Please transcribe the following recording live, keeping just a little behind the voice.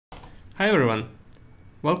Hi everyone,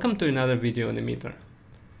 welcome to another video on Emitter.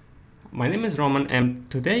 My name is Roman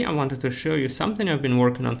and today I wanted to show you something I've been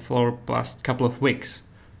working on for the past couple of weeks,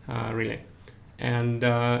 really. And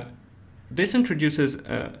this introduces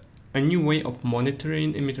a new way of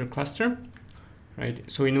monitoring Emitter cluster, right?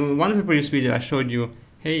 So in one of the previous videos I showed you,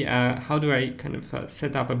 hey, how do I kind of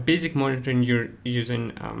set up a basic monitoring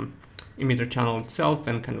using Emitter channel itself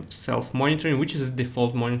and kind of self-monitoring, which is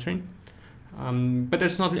default monitoring. But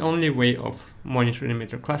that's not the only way of monitoring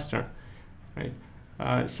Emitter cluster, right?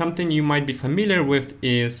 Something you might be familiar with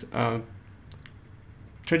is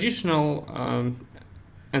traditional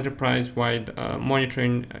enterprise-wide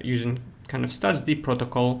monitoring using kind of StatsD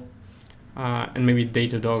protocol and maybe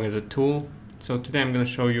Datadog as a tool. So today I'm going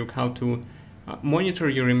to show you how to monitor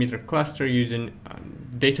your Emitter cluster using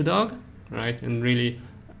Datadog, right? And really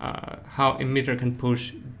how Emitter can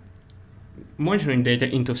push monitoring data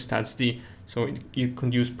into StatsD. So you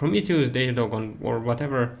could use Prometheus, Datadog, or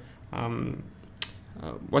whatever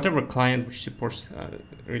whatever client which supports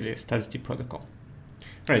really StatsD protocol.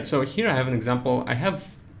 Right. So here I have an example. I have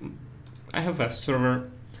a server,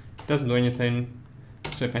 doesn't do anything.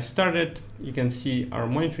 So if I start it, you can see our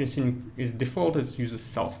monitoring scene is default as uses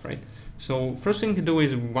self, right? So first thing to do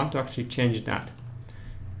is we want to actually change that,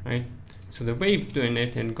 right? So the way of doing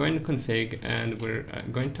it, and going to config, and we're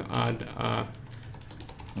going to add a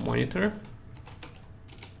monitor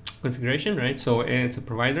configuration, right? So it's a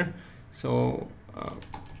provider. So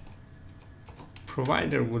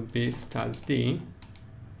provider would be StatsD,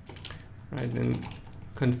 right? Then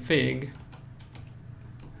config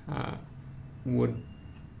would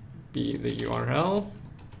be the URL,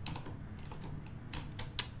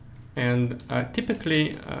 and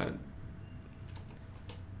typically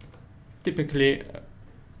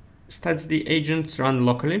StatsD agents run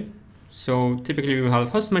locally. So typically we have a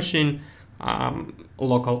host machine, a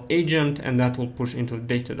local agent, and that will push into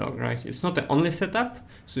Datadog, right? It's not the only setup.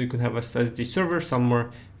 So you could have a StatsD server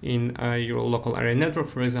somewhere in your local area network,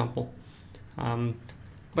 for example.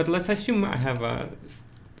 But let's assume I have a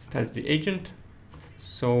StatsD agent.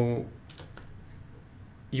 So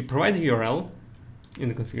you provide the URL in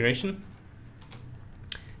the configuration,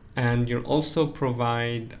 and you'll also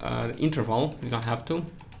provide the interval. You don't have to.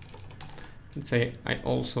 Let's say I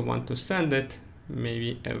also want to send it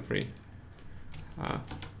maybe every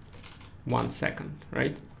 1 second,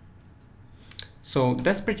 right? So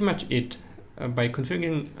that's pretty much it. By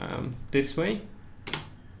configuring this way,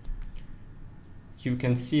 you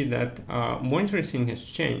can see that monitoring scene has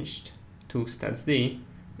changed to StatsD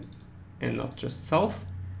and not just self,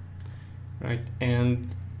 right?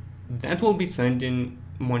 And that will be sending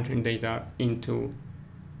monitoring data into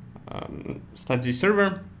StatsD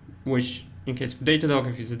server, which in case of Datadog,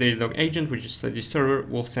 if it's a Datadog agent, which is StatsD server,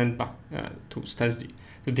 will send back to StatsD,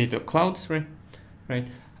 to Datadog cloud, right?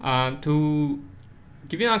 To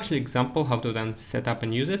give you an actual example how to then set up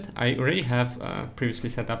and use it, I already have previously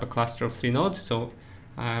set up a cluster of 3 nodes. So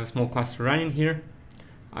I have a small cluster running here.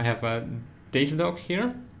 I have a Datadog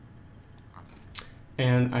here,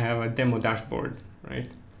 and I have a demo dashboard, right?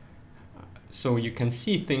 So you can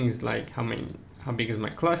see things like how big is my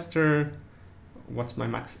cluster, what's my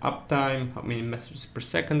max uptime, how many messages per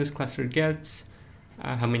second this cluster gets,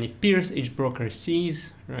 how many peers each broker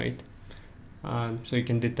sees, right? So you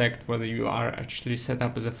can detect whether you are actually set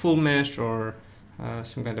up as a full mesh or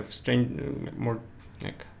some kind of strange, more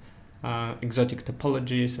like exotic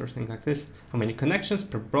topologies or things like this. How many connections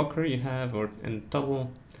per broker you have, or in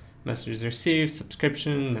total, messages received,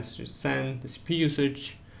 subscription, messages sent, the CPU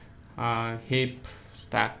usage, heap,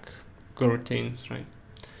 stack, coroutines, right?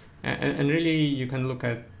 And really you can look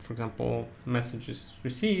at, for example, messages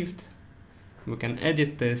received. We can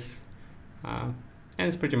edit this, and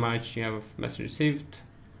it's pretty much you have message received,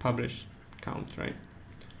 published, count, right?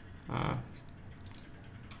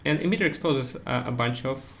 And Emitter exposes a bunch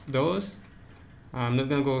of those. I'm not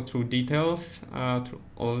going to go through details through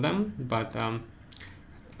all of them, but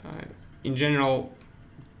in general,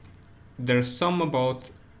 there's some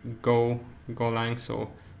about Golang,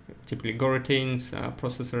 so typically coroutines,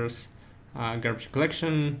 processors, garbage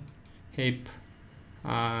collection, heap,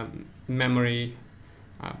 memory,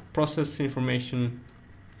 process information.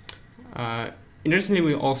 Interestingly,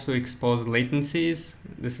 we also expose latencies.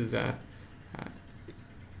 This is a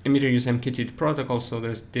Emitter uses MQTT protocol, so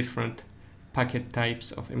there's different packet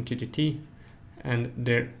types of MQTT and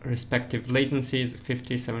their respective latencies,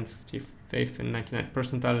 50, 755, and 99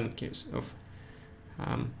 percentile in case of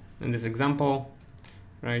in this example,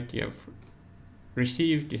 right? You have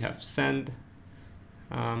received, you have send,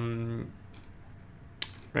 right,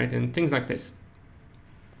 and things like this.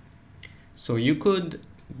 So you could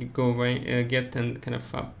go away, get and kind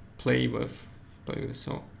of play with this.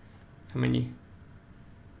 So how many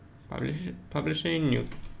publishing? You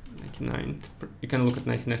 99th. You can look at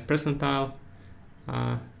 99th percentile.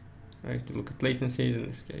 Right, to look at latencies, in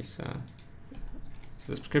this case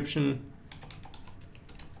subscription,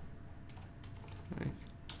 right,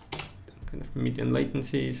 kind of median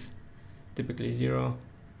latencies, typically 0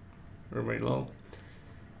 or very low,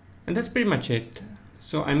 and that's pretty much it.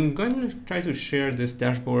 So I'm going to try to share this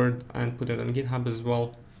dashboard and put it on GitHub as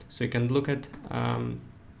well, so you can look at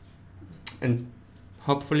and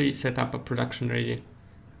hopefully set up a production ready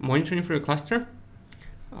monitoring for your cluster.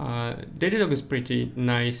 Datadog is pretty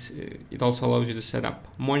nice. It also allows you to set up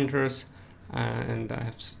monitors, and I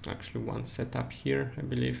have actually one set up here, I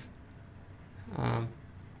believe.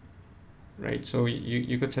 Right, so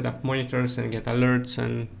you could set up monitors and get alerts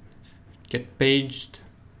and get paged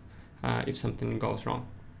if something goes wrong.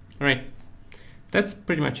 All right, that's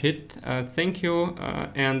pretty much it. Thank you,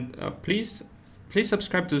 and please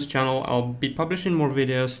subscribe to this channel. I'll be publishing more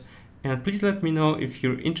videos, and please let me know if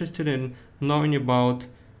you're interested in knowing about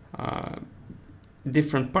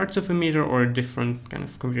different parts of Emitter or a different kind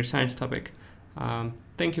of computer science topic.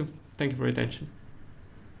 Thank you for your attention.